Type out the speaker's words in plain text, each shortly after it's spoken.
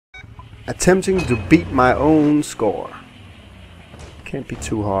attempting to beat my own score. Can't be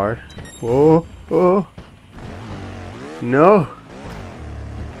too hard. Oh, oh. No.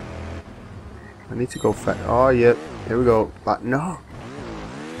 I need to go fast. Oh, yep. Here we go. But no.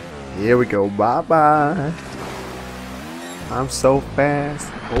 Here we go. Bye-bye. I'm so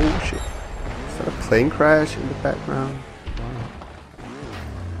fast. Oh, shit. Is that a plane crash in the background?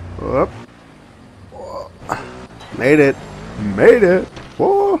 Whoop. Whoa. Made it. Made it.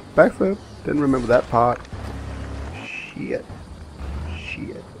 Whoa. Backflip. Didn't remember that part. Shit.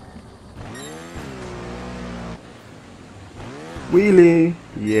 Shit. Wheelie.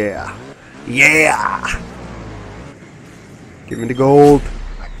 Yeah. Yeah. Give me the gold.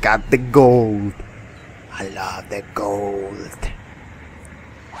 I got the gold. I love the gold.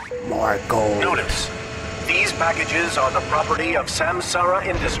 More gold. Notice, these packages are the property of Samsara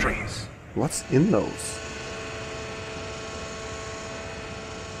Industries. What's in those?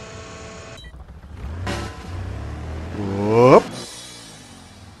 Whoop.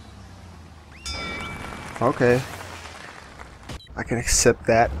 Okay. I can accept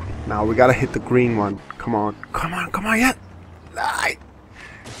that. Now we gotta hit the green one. Come on. Come on, come on, yeah. Aye.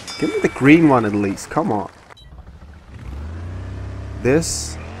 Give me the green one at least. Come on.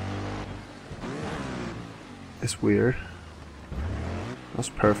 This is weird. That's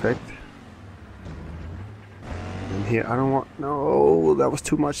perfect. And here, I don't want. No, that was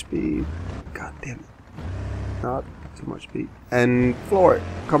too much speed. God damn it. Not too much speed. And floor it.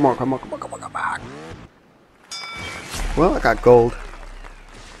 Come on, come on, come on, come on, come on. Well, I got gold.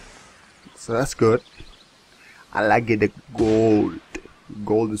 So that's good. I like it, the gold.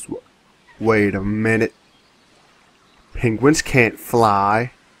 Gold is what? Wait a minute. Penguins can't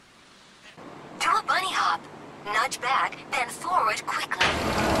fly. Do a bunny hop. Nudge back, then forward quickly.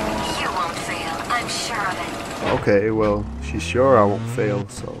 You won't fail, I'm sure of it. Okay, well, she's sure I won't fail,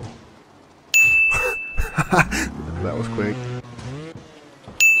 so. That was quick.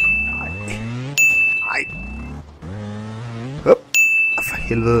 Up.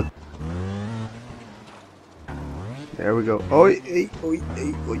 Hello. There we go. Oi, oi, oi,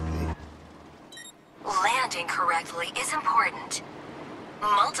 oi, oi. Landing correctly is important.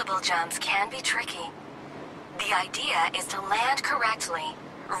 Multiple jumps can be tricky. The idea is to land correctly,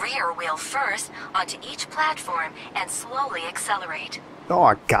 rear wheel first onto each platform and slowly accelerate. Oh,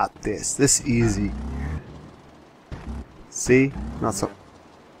 I got this. This is easy. See? Not so.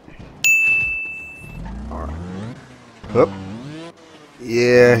 Alright. Up.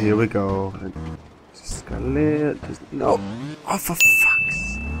 Yeah, here we go. Just got lit. Just no. Oh, for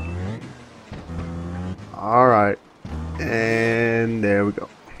fuck's. Alright. And there we go.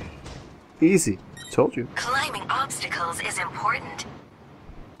 Easy. Told you. Climbing obstacles is important.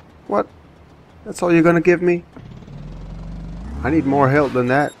 What? That's all you're gonna give me? I need more help than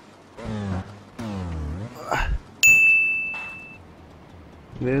that.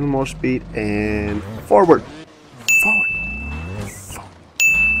 A little more speed and forward. Forward.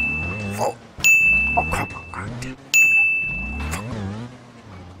 Forward. Oh, come on.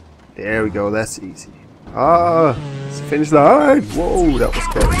 There we go. That's easy. Ah, let's finish the line. Whoa, that was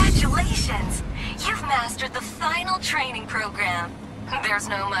close. Congratulations! You've mastered the final training program. There's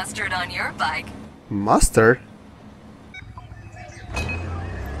no mustard on your bike. Mustard?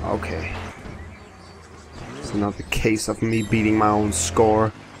 Okay. It's another case of me beating my own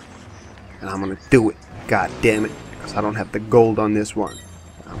score. And I'm gonna do it. God damn it. Because I don't have the gold on this one.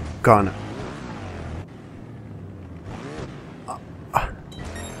 I'm gonna.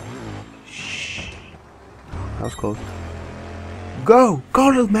 Shh. That was close. Go! Go,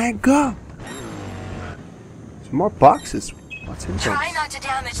 little man, go! Some more boxes. What's in there? Try not to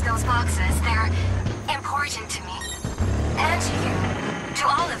damage those boxes. They're important to me. And to you. To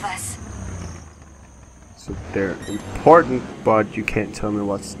all of us. So they're important, but you can't tell me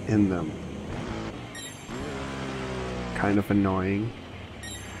what's in them. Kind of annoying.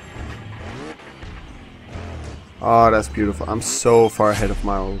 Oh, that's beautiful. I'm so far ahead of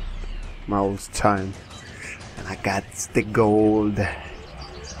my old time. And I got the gold.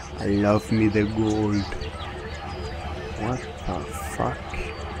 I love me the gold. What the fuck?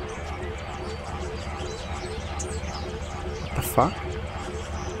 What the fuck?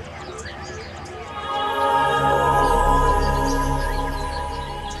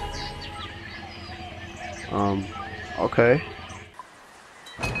 Okay.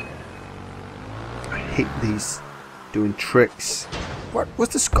 I hate these doing tricks. What was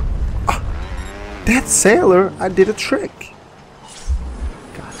this? That sailor, I did a trick.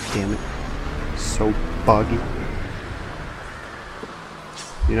 God damn it. So buggy.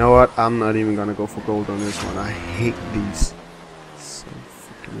 You know what? I'm not even gonna go for gold on this one. I hate these. So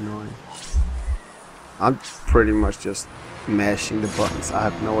freaking annoying. I'm pretty much just mashing the buttons. I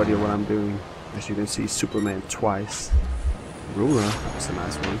have no idea what I'm doing. As you can see, Superman twice. Ruler, that's a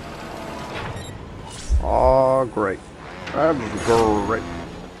nice one. Oh, great. That was great.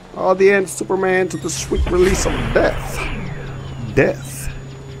 Oh, the end, Superman to the sweet release of death. Death.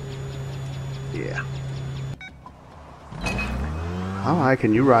 Yeah. How high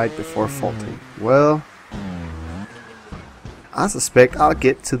can you ride before faulting? Well, I suspect I'll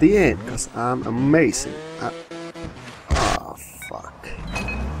get to the end, because I'm amazing. Oh, fuck.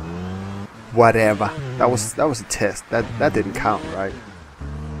 Whatever. That was a test. That didn't count, right?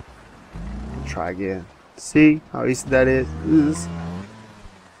 Try again. See how easy that is?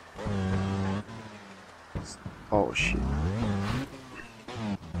 Oh shit.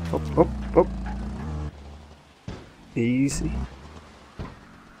 Up, up, up. Easy.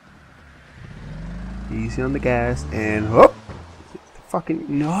 Easy on the gas and up. Fucking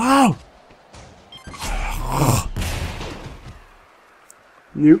no.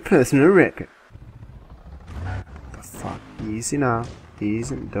 New personal record. The fuck? Easy now.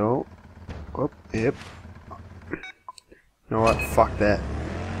 Easy. Don't. Up. Yep. You know what? Fuck that.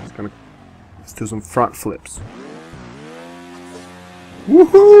 Let's do some front flips.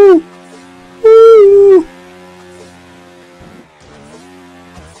 Woohoo! Woo!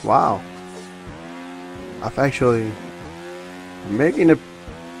 Wow. I'm making it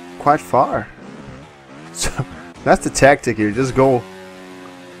quite far. So that's the tactic here. Just go.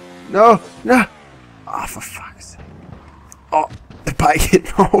 No, no. Oh, for fuck's sake. Oh, the bike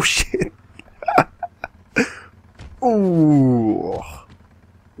hit. Oh shit. Ooh.